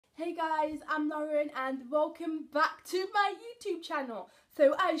Hey guys, I'm Lauren and welcome back to my YouTube channel.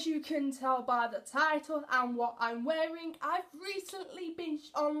 So as you can tell by the title and what I'm wearing, I've recently been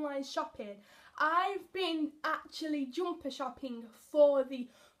online shopping. I've been actually jumper shopping for the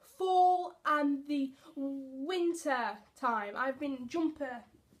fall and the winter time. I've been jumper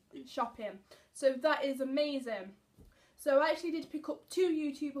shopping, so that is amazing. So I actually did pick up two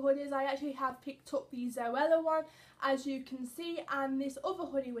YouTuber hoodies. I actually have picked up the Zoella one, as you can see, and this other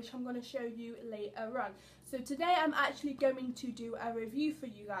hoodie which I'm going to show you later on. So today I'm actually going to do a review for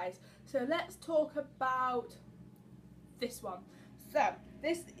you guys. So let's talk about this one. So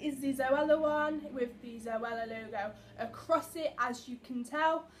this is the Zoella one with the Zoella logo across it, as you can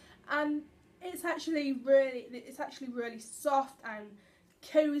tell, and it's actually really soft and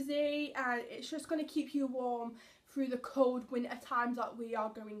cozy, and it's just going to keep you warm through the cold winter times that we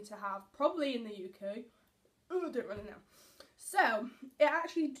are going to have, probably in the UK. Oh, I don't really know. So it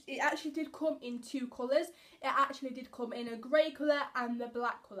actually did come in two colours. It actually did come in a grey colour and the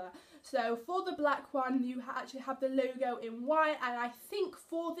black colour. So for the black one, you actually have the logo in white, and I think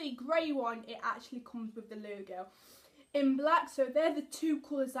for the grey one, it actually comes with the logo in black. So they're the two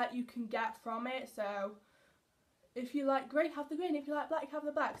colours that you can get from it. So if you like grey, have the grey, and if you like black, have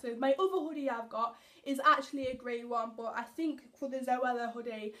the black. So my other hoodie I've got is actually a grey one, but I think for the Zoella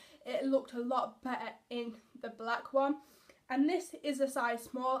hoodie, it looked a lot better in the black one. And this is a size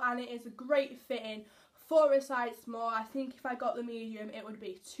small, and it is a great fitting for a size small. I think if I got the medium, it would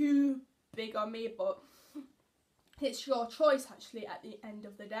be too big on me, but it's your choice actually at the end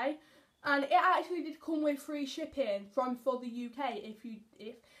of the day. And it actually did come with free shipping for the UK, if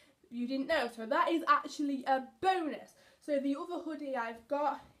you didn't know. So that is actually a bonus. So the other hoodie I've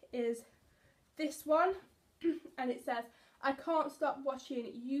got is this one, and it says I can't stop watching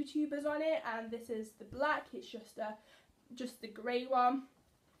YouTubers on it, and this is the black. It's just the grey one.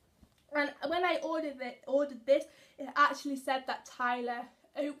 And when I ordered this, it actually said that Tyler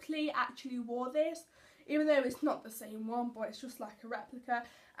Oakley actually wore this, even though it's not the same one, but it's just like a replica.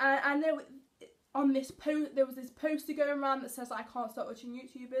 And I know on this post there was this poster going around that says I can't stop watching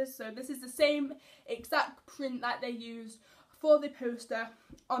YouTubers. So this is the same exact print that they used for the poster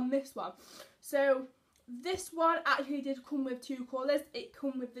on this one. So this one actually did come with two colours. It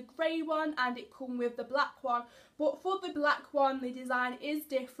come with the grey one and it come with the black one. But for the black one, the design is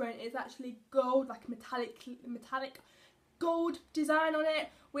different. It's actually gold, like metallic gold design on it,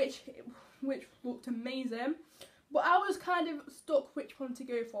 which looked amazing. But I was kind of stuck which one to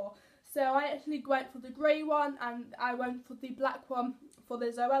go for. So I actually went for the grey one, and I went for the black one for the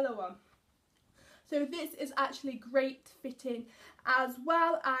Zoella one. So this is actually great fitting as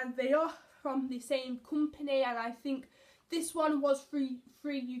well, and they are from the same company, and I think this one was free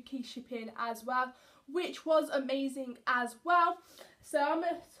UK shipping as well, which was amazing as well. So I'm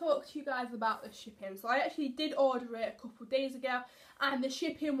going to talk to you guys about the shipping. So I actually did order it a couple of days ago, and the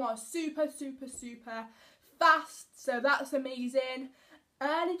shipping was super fast, so that's amazing.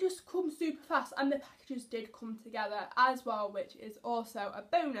 And it just comes super fast, and the packages did come together as well, which is also a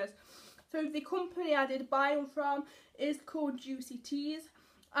bonus. So the company I did buy them from is called Juicy Teas.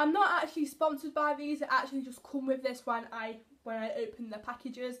 I'm not actually sponsored by these. It actually just come with this when I open the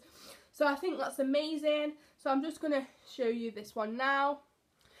packages. So I think that's amazing. So I'm just going to show you this one now.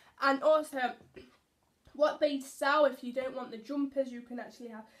 And also, what they sell, if you don't want the jumpers, you can actually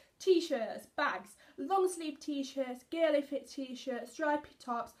have t-shirts, bags, long sleeve t-shirts, girly fit t-shirts, stripy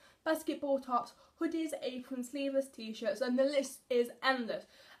tops, basketball tops, hoodies, aprons, sleeveless t-shirts, and the list is endless.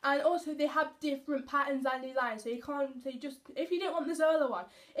 And also they have different patterns and designs, so you can't say just, if you don't want the Zoella one,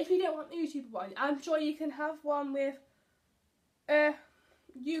 if you don't want the YouTuber one, I'm sure you can have one with a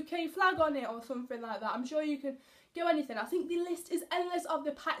UK flag on it or something like that. I'm sure you can go anything. I think the list is endless of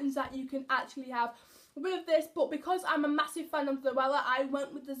the patterns that you can actually have with this, but because I'm a massive fan of Zoella, I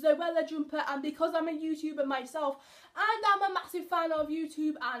went with the Zoella jumper, and because I'm a YouTuber myself and I'm a massive fan of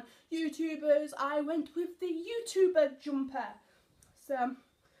YouTube and YouTubers, I went with the YouTuber jumper. So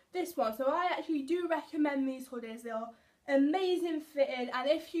this one, so I actually do recommend these hoodies. They're amazing fitting, and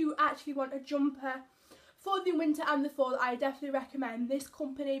if you actually want a jumper for the winter and the fall, I definitely recommend this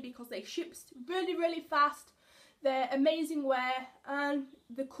company because they ship really fast. They're amazing wear, and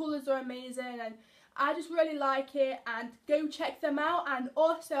the colours are amazing, and I just really like it. And go check them out, and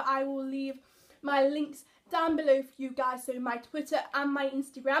also I will leave my links down below for you guys, so my Twitter and my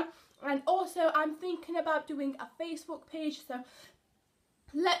Instagram. And also I'm thinking about doing a Facebook page, so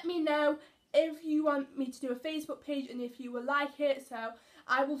let me know if you want me to do a Facebook page and if you will like it. So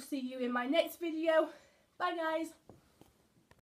I will see you in my next video. Bye guys.